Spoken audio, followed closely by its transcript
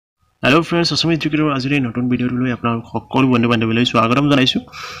Hello friends, Assamese Educator আজিৰ এই নতুন ভিডিঅ'টো লৈ আপোনালোক সকলো বন্ধু-বান্ধৱীলৈ স্বাগতম জনাইছো।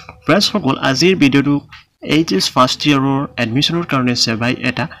 Friends সকল আজিৰ ভিডিঅ'টো AHS ফাৰ্ষ্ট ইয়াৰৰ এডমিশনৰ কাৰণে সেবাই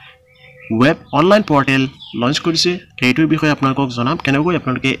এটা ৱেব অনলাইন পৰ্টেল লঞ্চ কৰিছে। এইটোৰ বিষয়ে আপোনালোকক জনাম কেনেকৈ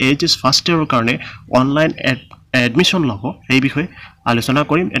আপোনালোকে AHS ফাৰ্ষ্ট ইয়াৰৰ কাৰণে অনলাইন এডমিশন ল'ব এই বিষয়ে আলোচনা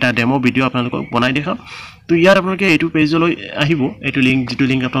কৰিম। এটা ডেমো ভিডিঅ' আপোনালোকক বনাই দেখাম। তো ইয়াৰ আপোনালোকে এইটো পেজলৈ আহিব। এইটো যিটো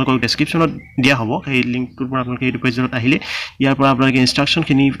লিংক আপোনালোকক ডেসক্ৰিপচনত দিয়া হ'ব। এই লিংকটোৰ পৰা আপোনালোকে এইটো পেজলৈ আহিলে ইয়াৰ পৰা আপোনালোকে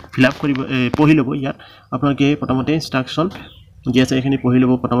ইনষ্ট্ৰাকচনখিনি ফিল আপ কৰিব পঢ়ি ল'ব। ইয়াত আপোনালোকে প্ৰথমতে ইনষ্ট্ৰাকচন দিয়া আছে এইখিনি পঢ়ি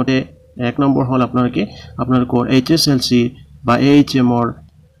ল'ব। প্ৰথমতে এক নম্বৰ হ'ল আপোনালোকৰ HSLC বা AHMৰ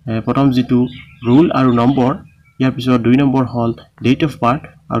প্ৰথম যেটো ৰুল আৰু নম্বৰ, ইয়াৰ পিছত 2 নম্বৰ হ'ল ডেট অফ বাৰ্থ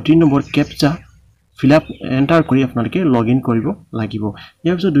আৰু 3 number captcha fill up enter কৰি আপোনালোকে লগইন কৰিব লাগিব।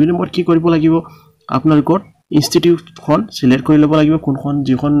 ইয়াৰ পিছত 2 নম্বৰ কি কৰিব লাগিব, আপোনালোকৰ ইনষ্টিটিউটখন সিলেক্ট কৰি ল'ব লাগিব। কোনখন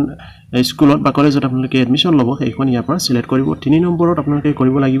যিখন স্কুলত বা কলেজত আপোনালোকে এডমিশন ল'ব সেইখন ইয়াৰ পৰা সিলেক্ট কৰিব। 3 নম্বৰত আপোনালোকে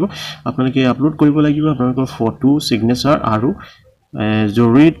কৰিব লাগিব, আপোনালোকে আপলোড কৰিব লাগিব আপোনালোকৰ ফটো, সিগনেচাৰ আৰু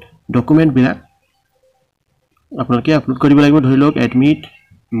জৰুৰী ডকুমেন্ট বিলাক আপোনালোকে আপলোড কৰিব লাগিব। ধৰি লওক এডমিট,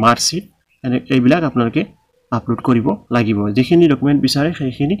 মাৰ্কশিট এইবিলাক আপোনালোকে আপলোড কৰিব লাগিব। যেখিনি ডকুমেন্ট বিচাৰে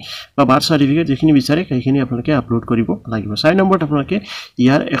সেইখিনি বা বাৰ্থ সাৰ্টিফিকেট যেখিনি বিচাৰে সেইখিনি আপোনালোকে আপলোড কৰিব লাগিব। 4 নম্বৰত আপোনালোকে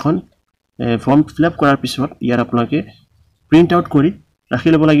ইয়াৰ এখন ফৰ্ম ফিল আপ কৰাৰ পিছত ইয়াৰ আপোনালোকে প্ৰিন্ট আউট কৰি ৰাখি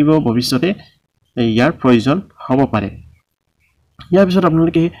ল'ব লাগিব, ভৱিষ্যতে ইয়াৰ প্ৰয়োজন হ'ব পাৰে। ইয়াৰ পিছত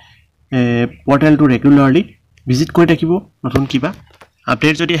আপোনালোকে পৰ্টেলটো ৰেগুলাৰলি ভিজিট কৰি থাকিব, নতুন কিবা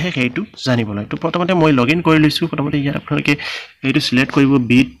আপডেট যদি আহে সেইটো জানিবলৈ। তো প্ৰথমতে মই লগইন কৰি লৈছো। প্ৰথমতে ইয়াৰ আপোনালোকে এইটো সিলেক্ট কৰিব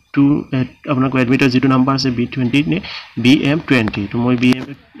B2 আপোনালোকৰ এডমিটৰ যেটো নাম্বাৰ আছে B20 নে BM20। তো মই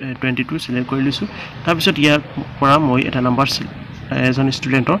BM22 সিলেক্ট কৰি লৈছো। তাৰ পিছত ইয়াৰ পৰা মই এটা নাম্বাৰ এজন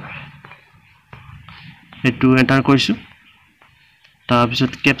ষ্টুডেন্টৰ এটো এন্টাৰ কৰিছো। তাৰ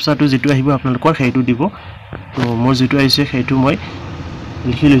পিছত ক্যাপচাটো যেটো আহিব আপোনালোকৰ সেইটো দিব। তো মোৰ যেটো আহিছে সেইটো মই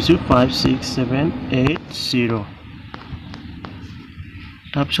লিখি লৈছো 56780।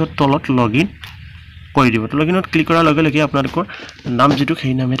 তাৰ পিছত তলত লগইন কৰি দিব। তো লগইনত ক্লিক কৰাৰ লগে লগে আপোনালোকৰ নাম যেটো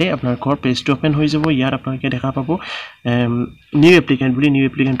সেই নামেৰে আপোনালোকৰ পেজটো ওপেন হৈ যাব। ইয়াত আপোনালোকে দেখা পাব নিউ এপ্লিকেন্ট বুলি, নিউ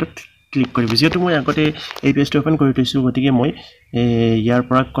এপ্লিকেন্টত ক্লিক কৰিব। যেহেতু মই আগতে এই পেজটো ওপেন কৰি থৈছো গতিকে মই ইয়াৰ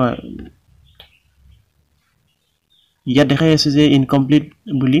পৰা ইয়াত দেখাই আছে যে ইনকমপ্লিট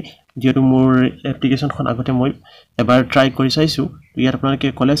বুলি, যেহেতু মোৰ এপ্লিকেশনখন আগতে মই এবাৰ ট্ৰাই কৰি চাইছো। ইয়াত আপোনালোকে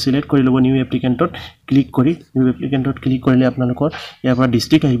কলেজ সিলেক্ট কৰি ল'ব। নিউ এপ্লিকেন্টত ক্লিক কৰি নিউ এপ্লিকেন্টত ক্লিক কৰিলে আপোনালোকৰ ইয়াৰ পৰা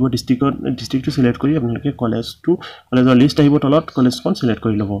ডিস্ট্ৰিক্ট আহিব। ডিস্ট্ৰিক্টটো সিলেক্ট কৰি আপোনালোকে কলেজৰ লিষ্ট আহিব, তলত কলেজখন সিলেক্ট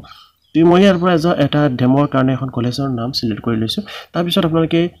কৰি ল'ব। তো মই ইয়াৰ পৰা এটা ডেমোৰ কাৰণে এখন কলেজৰ নাম সিলেক্ট কৰি লৈছো। তাৰ পিছত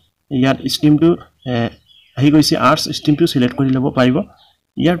আপোনালোকে ইয়াত স্ট্ৰীমটো আহি গৈছে, আৰ্টছ স্ট্ৰীমটো সিলেক্ট কৰি ল'ব পাৰিব।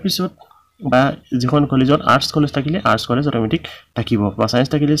 ইয়াৰ পিছত বা যিখন কলেজত আৰ্টছ কলেজ থাকিলে আৰ্টছ কলেজ অটোমেটিক থাকিব, বা সায়েন্স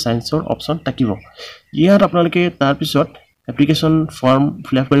থাকিলে সায়েন্সৰ অপচন থাকিব। ইয়াত আপোনালোকে তাৰ পিছত এপ্লিকেশন ফৰ্ম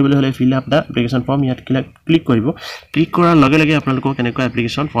ফিল আপ কৰিবলৈ হলে fill up the application form ইয়াত ক্লিক কৰিব। ক্লিক কৰাৰ লগে লগে আপোনালোকৰ কেনেকৈ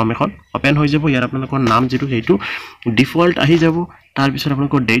এপ্লিকেশন ফৰ্ম এখন ওপেন হৈ যাব। ইয়াত আপোনালোকৰ নাম যেটো সেইটো ডিফল্ট আহি যাব। তাৰ পিছত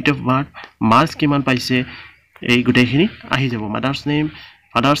আপোনালোকৰ ডেট অফ বাৰ্থ, মাৰ্কস কিমান পাইছে এই গোটেইখিনি আহি যাব। মাদাৰ্স নেম,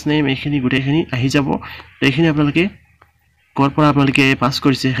 ফাদাৰ্স নেম এইখিনি গোটেইখিনি আহি যাব। এইখিনি আপোনালোকে কৰ পৰা আপোনালোকে পাস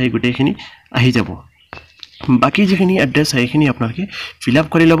কৰিছে সেই গোটেইখিনি আহি যাব। বাকি যিখিনি এড্ৰেছ সেইখিনি আপোনালোকে ফিল আপ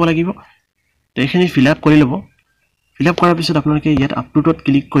কৰি ল'ব লাগিব। এইখিনি ফিল আপ কৰি ল'ব। ফিল আপ কৰাৰ পিছত আপোনালোকে ইয়াত আপলোডত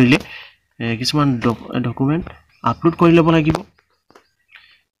ক্লিক কৰিলে কিছুমান ডকুমেন্ট আপলোড কৰি ল'ব লাগিব।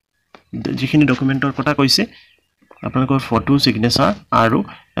 যিখিনি ডকুমেন্টৰ কথা কৈছে আপোনালোকৰ ফটো, সিগনেচাৰ আৰু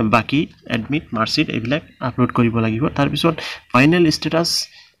বাকি এডমিট, মাৰ্কশিট এইবিলাক আপলোড কৰিব লাগিব। তাৰ পিছত ফাইনেল ষ্টেটাস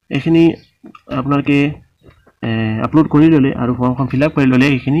এইখিনি আপোনালোকে আপলোড কৰি ললে আৰু ফৰ্মখন ফিল আপ কৰি ললে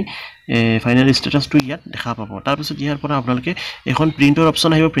এইখিনি ফাইনেল ষ্টেটাসটো ইয়াত দেখা পাব। তাৰ পিছত ইয়াৰ পৰা আপোনালোকে এখন প্ৰিন্টৰ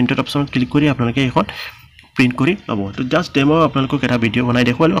অপচন আহিব। প্ৰিন্টৰ অপচনত ক্লিক কৰি আপোনালোকে এখন প্ৰিন্ট কৰি ল'ব। তো জাস্ট ডেমো আপোনালোকক এটা ভিডিঅ' বনাই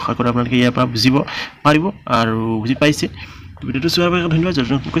দেখুৱালো। আশা কৰোঁ আপোনালোকে ইয়াৰ পৰা বুজিব পাৰিব আৰু বুজি পাইছে। ভিডিঅ'টো চোৱাৰ বাবে ধন্যবাদ। যদি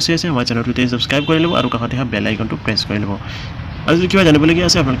নতুনকৈ চাই আছে আমাৰ চেনেলটোতে সাবস্ক্ৰাইব কৰি ল'ব আৰু কাষতে থকা বেল আইকনটো প্ৰেছ কৰি ল'ব। আৰু যদি কিবা জানিবলগীয়া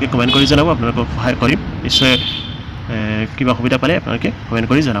আছে আপোনালোকে কমেন্ট কৰি জনাব, আপোনালোকক সহায় কৰিম নিশ্চয়। কিবা সুবিধা পালে আপোনালোকে কমেন্ট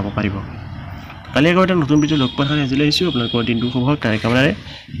কৰি জনাব পাৰিব। কালি আকৌ এটা নতুন ভিডিঅ' লগ পোৱাৰ কাৰণে আজিলৈ আহিছোঁ। আপোনালোকৰ দিনটো শুভ হওক তাৰে কামনাৰে।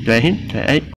 জয় হিন্দ, জয় আই।